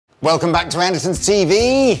Welcome back to Andertons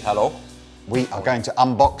TV. Hello. We are going to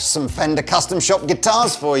unbox some Fender custom shop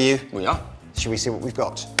guitars for you. We are. Should we see what we've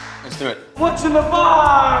got? Let's do it. What's in the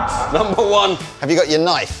box? Number one. Have you got your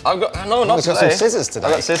knife? I've got, no, not We've got today. some scissors today.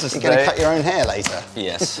 I've got scissors You're today. going to cut your own hair later.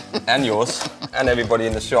 Yes, and yours, and everybody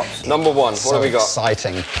in the shops. Number one, what have we got?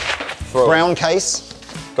 Exciting. Throw. Brown case.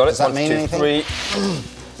 Got it, Does that 1, mean 2, anything? 3.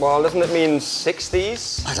 Well, doesn't it mean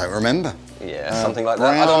 60s? I don't remember. Yeah, something like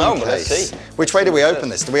that. I don't know, but let's see. Which way do we open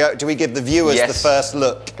this? Do we give the viewers the first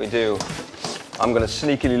look? We do. I'm going to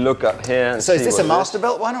sneakily look up here and So see is this a what it is.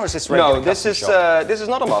 Masterbuilt one or is this regular No, this is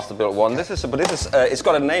not a Masterbuilt one. This is, it's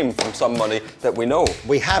got a name from somebody that we know.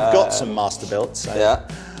 We have got some Masterbuilt. So. Yeah,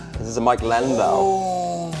 this is a Mike Landau.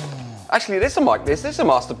 Oh. Actually, this is a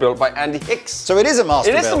Masterbuilt by Andy Hicks. So it is a Masterbuilt.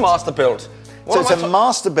 It is a Masterbuilt. So it's a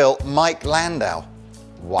Masterbuilt Mike Landau.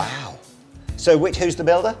 Wow. So who's the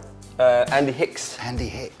builder? Andy Hicks. Andy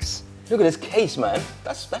Hicks. Look at this case, man.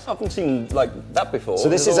 I haven't seen like that before. So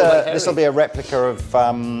this will be a replica of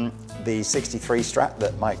the '63 Strat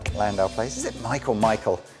that Mike Landau plays. Is it Mike or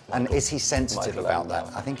Michael? And is he sensitive about that?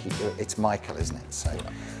 I think it's Michael, isn't it? So,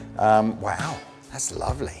 wow, that's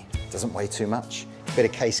lovely. Doesn't weigh too much. Bit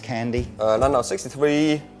of case candy. No,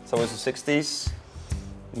 63. So it's the 60s.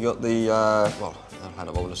 You got the well, kind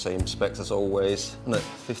of all the same specs as always. No,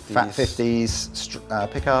 50s. Fat 50s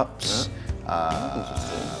pickups.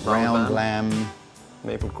 Round lamb.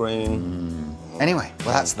 Maple green. Anyway,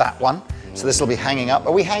 well that's that one. So this will be hanging up.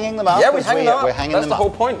 Are we hanging them up? Yeah, we're hanging them up. We're hanging That's them the up.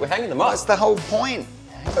 whole point. We're hanging them up. That's the whole point.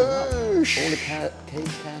 All the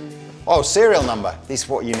case candy. Oh, serial number. This is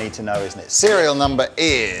what you need to know, isn't it? Serial number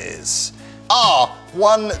is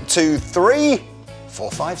R123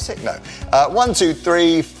 456. No,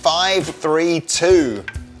 123532.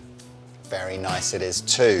 Very nice. It is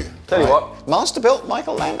too. Tell you what. Masterbuilt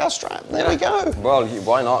Michael Landau Strat. There we go. Well,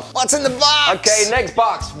 why not? What's in the box? Okay, next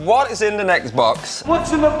box. What is in the next box?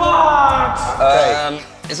 What's in the box?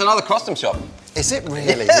 It's another custom shop. Is it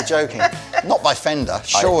really? You're joking. Not by Fender,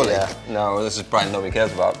 surely. No, this is a brand nobody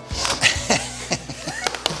cares about.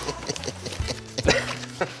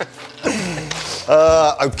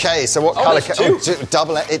 Okay, so what colour?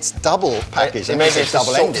 Double. It's double package. Maybe it's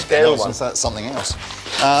double-ended. scale one. So that's something else.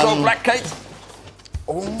 So black cake.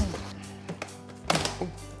 Oh.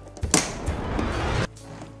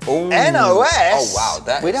 Ooh. NOS. Oh wow,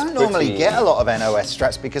 that we is don't normally pretty. get a lot of NOS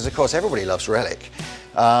Strats because, of course, everybody loves Relic.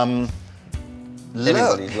 Everybody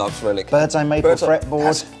loves Relic. Bird's eye maple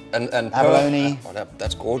fretboard. And abalone. Oh,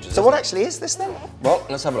 that's gorgeous. So what actually is this then? Well,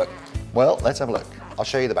 let's have a look. Well, let's have a look. I'll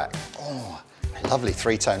show you the back. Oh, lovely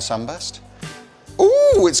three-tone Sunburst.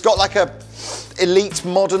 Ooh, it's got like a elite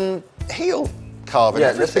modern heel carve and Yeah,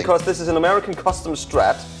 everything. that's because this is an American custom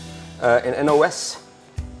Strat in NOS.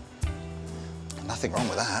 Nothing wrong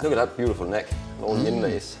with that. Look at that beautiful neck, all the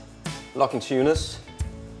inlays. Locking tuners.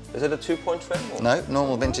 Is it a 2-point trim? Or? No,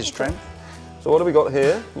 normal vintage trim. So what do we got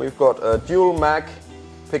here? We've got dual mag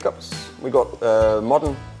pickups. We've got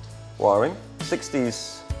modern wiring,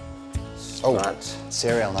 60s Strat.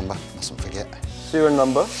 Serial number, mustn't forget. Serial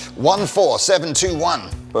number. 14721.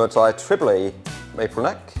 Bird's eye AAA maple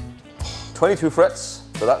neck. 22 frets,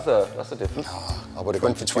 so that's a difference. Oh, I would have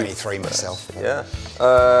gone for 23 myself. Yeah.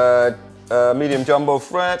 Medium jumbo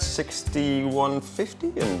frets,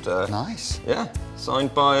 6150, and Nice. yeah,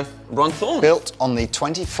 signed by Ron Thorne. Built on the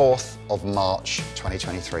 24th of March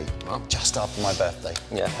 2023, just after my birthday.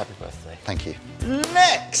 Yeah, happy birthday. Thank you.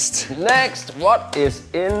 Next. Next, what is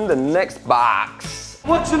in the next box?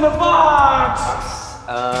 What's in the box?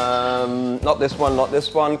 Not this one,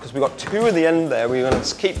 because we got two at the end there. We're going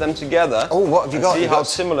to keep them together. Oh, what have you got? See how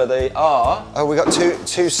similar they are. Oh, we got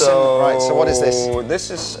two similar. Right, so what is this? This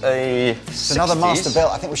is a It's another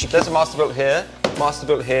Masterbuilt. I think we should keep... There's a Masterbuilt here,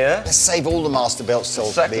 Masterbuilt here. Let's save all the Masterbuilts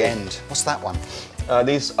till the end. What's that one?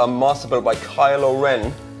 These are Masterbuilt by Kylo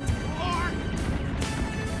Ren.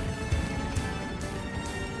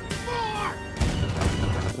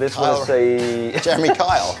 This one is a... Jeremy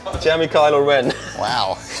Kyle. Jeremy Kylo Ren.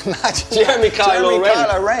 Wow. Jeremy Kylo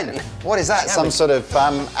Ren. What is that? Some sort of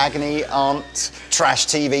agony aunt trash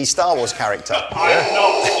TV Star Wars character? I'm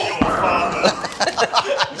not your father.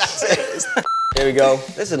 That's it. Here we go.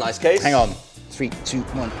 This is a nice case. Hang on. 3, 2,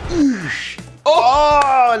 1. Oh,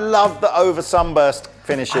 I love the over sunburst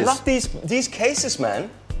finishes. I love these cases, man.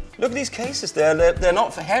 Look at these cases. They're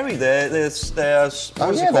not for hairy. They're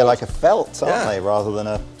Oh yeah, they're like a felt, aren't they, rather than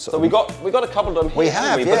a. So we got a couple of them here. We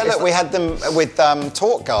have, yeah. Look, we had them with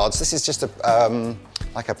torque guards. This is just a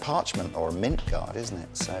like a parchment or a mint guard, isn't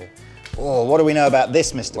it? So, oh, what do we know about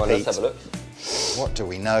this, Mr. Well, Pete? let's have a look. What do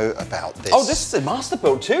we know about this? Oh, this is a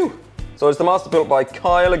Masterbuilt too. So it's the Masterbuilt by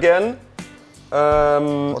Kyle again.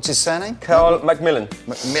 What's his surname? Carl Macmillan.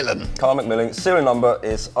 Macmillan. Carl Macmillan. Serial number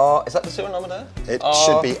is R. Is that the serial number there? It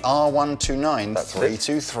should be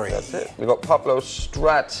R129323. That's it. We got Pablo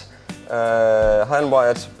Strat,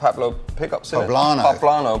 hand-wired Pablo pickups.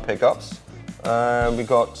 Poblano pickups. We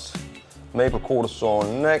got maple quarter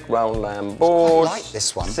sawn neck, round lamb board. I like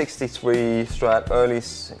this one. 63 Strat, early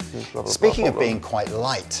 60s. Blah, blah, Speaking blah, of being quite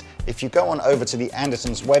light, if you go on over to the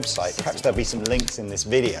Andertons website, perhaps there'll be some links in this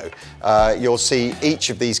video, you'll see each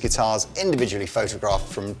of these guitars individually photographed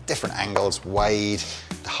from different angles, weighed,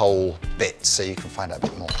 the whole bit, so you can find out a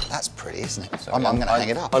bit more. That's pretty, isn't it? I'm going to hang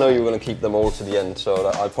it up. I know you were going to keep them all to the end,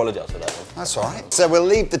 so I apologise for that one. That's all right. So we'll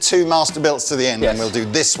leave the two Masterbuilts to the end, and we'll do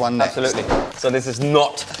this one next. Absolutely. So this is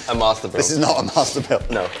not a Masterbuilt. This is not a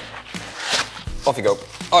Masterbuilt. No. Off you go.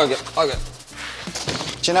 Okay.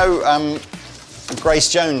 Do you know, Grace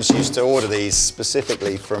Jones used to order these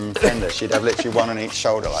specifically from Fender. She'd have literally one on each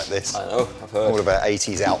shoulder like this. I know, I've heard. All of her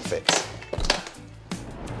 80s outfits.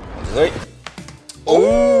 1, 2, 3.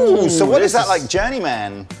 Oh, so what is that, like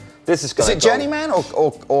Journeyman? This is going to Is it Journeyman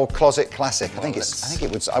or Closet Classic? I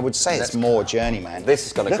would say it's more Journeyman. This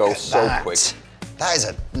is going to go so quick. That is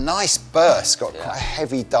a nice burst. Got quite a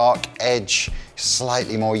heavy dark edge,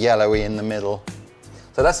 slightly more yellowy in the middle.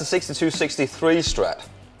 So that's the 62-63 Strat.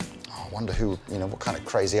 I wonder who, what kind of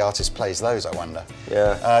crazy artist plays those, I wonder.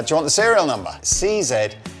 Yeah. Do you want the serial number?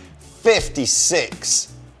 CZ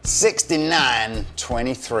 56 69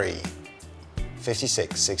 23.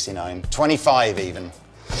 56, 69, 25 even. I'm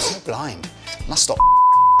so blind. Must stop.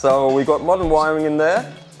 So we got modern wiring in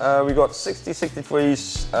there. We got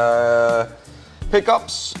 60-63s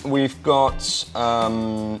pickups. We've got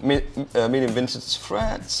medium vintage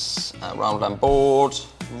frets, round lamb board,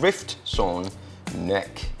 rift sawn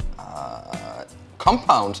neck,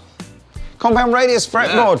 compound radius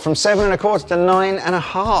fretboard from 7 1/4 to 9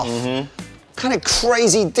 1/2. Kind of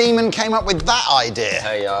crazy demon came up with that idea?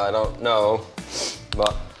 Hey, I don't know,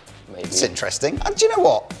 but maybe. It's interesting. And do you know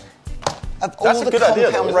what? Of That's all a the good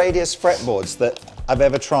idea, compound though, radius fretboards that I've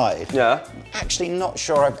ever tried, yeah, actually not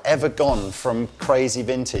sure I've ever gone from crazy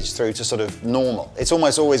vintage through to sort of normal. It's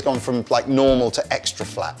almost always gone from like normal to extra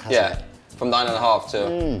flat, hasn't it? From 9 1/2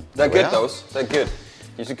 to. They're good, those. They're good.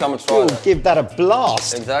 You should come and try You'll that. give that a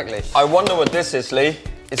blast. Exactly. I wonder what this is, Lee.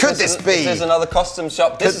 Could this be? Is this another custom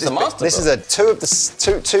shop? This is a Masterbuilt. This is two of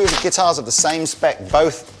the guitars of the same spec,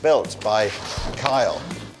 both built by Kyle.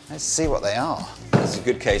 Let's see what they are. This is a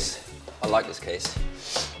good case. I like this case.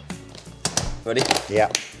 Ready? Yeah.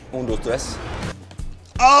 1, 2, 3.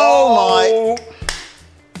 Oh my!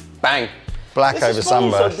 Bang. Black over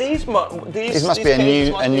Sunburst. So these must be a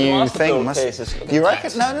new thing. Cases. You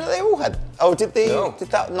reckon? No, they all had. Oh, did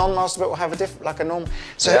that non-Masterbuilt have a different, like a normal?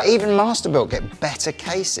 So even Masterbuilt get better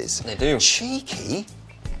cases. They do. Cheeky.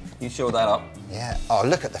 You show that up. Yeah. Oh,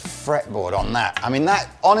 look at the fretboard on that. I mean, that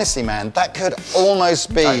honestly, man, that could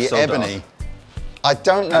almost be so ebony. dark. I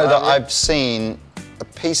don't know that I've seen a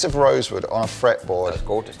piece of rosewood on a fretboard. That's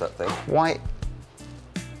gorgeous, that thing. Quite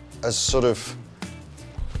as sort of.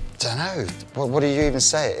 Don't know. What do you even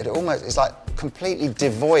say? It almost is like completely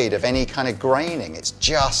devoid of any kind of graining. It's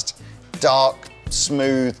just dark,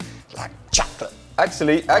 smooth, like chocolate.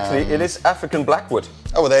 Actually, it is African blackwood.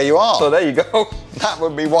 Oh, well, there you are. So there you go. That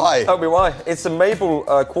would be why. That would be why. It's a maple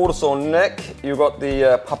quarter sawn neck. You got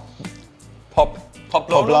the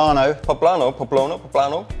Poblano.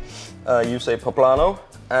 You say Poblano.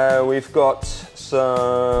 We've got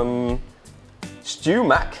some Stew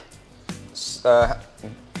Mac.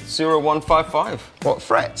 0155. What,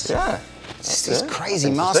 frets? Yeah. It's these crazy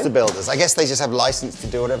master builders. I guess they just have license to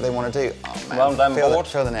do whatever they want to do. Oh man, round down board.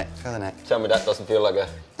 Feel the neck. Tell me that doesn't feel like a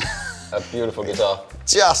beautiful guitar.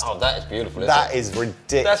 Oh, that is beautiful, that is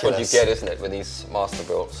ridiculous. That's what you get, isn't it, with these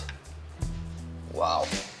Masterbuilts? Wow.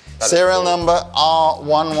 Serial number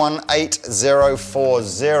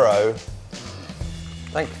R118040.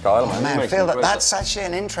 Thank you, Kyle. Oh, man, I feel that's actually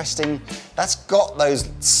an interesting. That's got those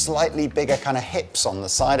slightly bigger kind of hips on the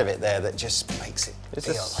side of it there that just makes it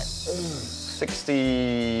feel like.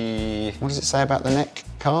 60. What does it say about the neck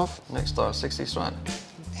carve? Neck style 60 Strat.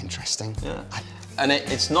 Interesting. Yeah. And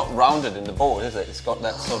it's not rounded in the board, is it? It's got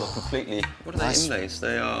that sort of completely. What are they inlays?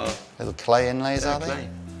 They are little clay inlays, are clay.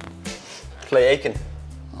 they? Clay Aiken.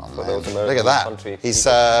 Oh, look at that. He's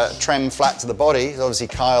trem flat to the body. It's obviously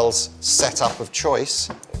Kyle's setup of choice.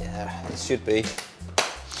 Yeah, it should be.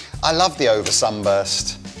 I love the over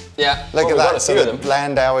sunburst. Yeah. Look at that. So the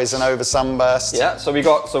Landau is an over sunburst. Yeah. So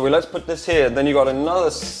let's put this here. Then you got another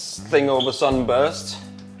thing over sunburst.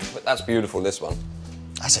 But that's beautiful. This one.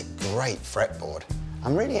 That's a great fretboard.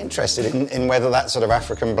 I'm really interested in whether that sort of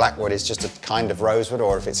African blackwood is just a kind of rosewood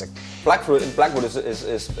or if it's a... Blackwood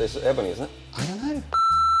is ebony, isn't it? I don't know.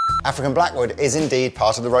 African blackwood is indeed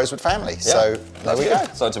part of the rosewood family, so there we go.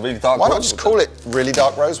 So it's a really dark rosewood. Why not just call it really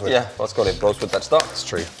dark rosewood? Yeah, let's call it rosewood, that's dark. It's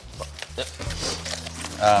true. Yep.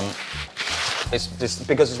 It's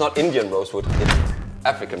because it's not Indian rosewood, it's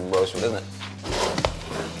African rosewood, isn't it?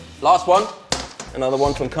 Last one, another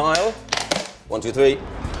one from Kyle. 1, 2, 3.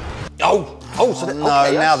 Now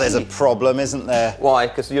there's a problem, isn't there? Why?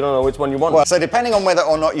 Because you don't know which one you want. Well, so depending on whether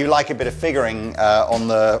or not you like a bit of figuring on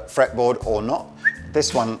the fretboard or not,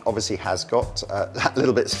 this one obviously has got that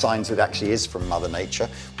little bit of signs that it actually is from Mother Nature.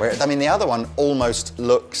 Where, I mean, the other one almost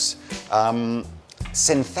looks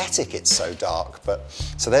synthetic, it's so dark. But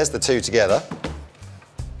so there's the two together.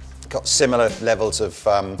 Got similar levels of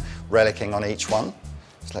relicing on each one.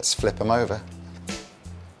 So let's flip them over.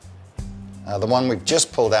 The one we've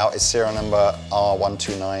just pulled out is serial number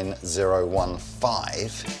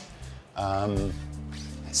R129015.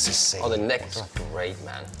 Let's just see. Oh, the neck's great,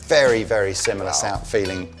 man. Very, very similar sound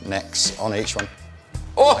feeling necks on each one.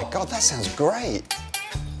 Oh my God, that sounds great.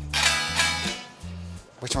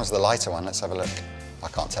 Which one's the lighter one? Let's have a look. I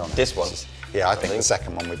can't tell now. This one? Yeah, I think the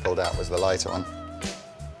second one we pulled out was the lighter one.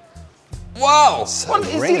 Wow! So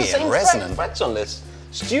ringy and resonant. Frets on this.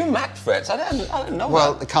 Stu Mac frets. I don't know.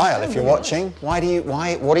 Well, Kyle, if you're watching, what do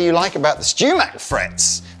you like about the Stu Mac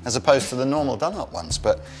frets as opposed to the normal Dunlop ones?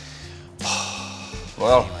 But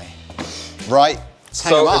well, anyway, right.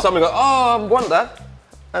 So if somebody goes, oh, I want that,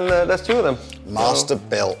 and there's two of them.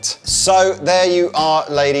 Masterbuilt. So there you are,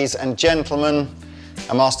 ladies and gentlemen.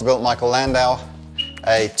 A Masterbuilt Michael Landau,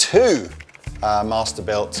 two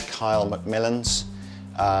Masterbuilt Kyle McMillans,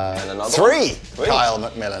 and three Kyle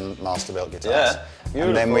McMillan Masterbuilt guitars. Yeah. Beautiful.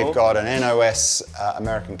 And then we've got an NOS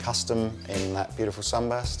American Custom in that beautiful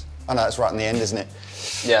Sunburst. Oh no, it's right in the end, isn't it?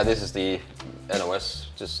 Yeah, this is the NOS,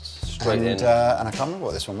 just straight in. And I can't remember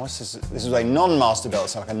what this one was. This is a non-Masterbuilt,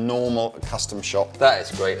 so like a normal custom shop. That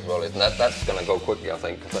is great as well, isn't that? That's going to go quickly, I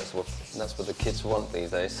think, because that's what the kids want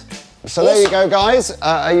these days. So there you go, guys.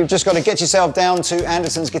 You've just got to get yourself down to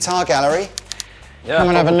Andertons Guitar Gallery. Yeah, come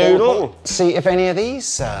and have a noodle. See if any of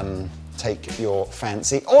these take your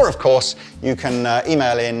fancy. Or, of course, you can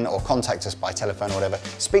email in or contact us by telephone or whatever.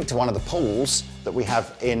 Speak to one of the pools that we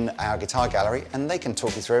have in our guitar gallery and they can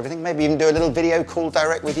talk you through everything. Maybe even do a little video call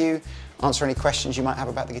direct with you, answer any questions you might have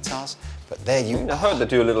about the guitars. But there you are. I heard they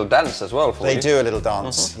do a little dance as well for you. They do a little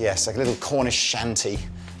dance, yes, like a little Cornish shanty.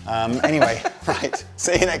 Anyway, right,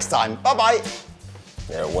 see you next time. Bye-bye.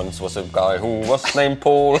 There once was a guy who was named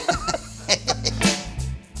Paul.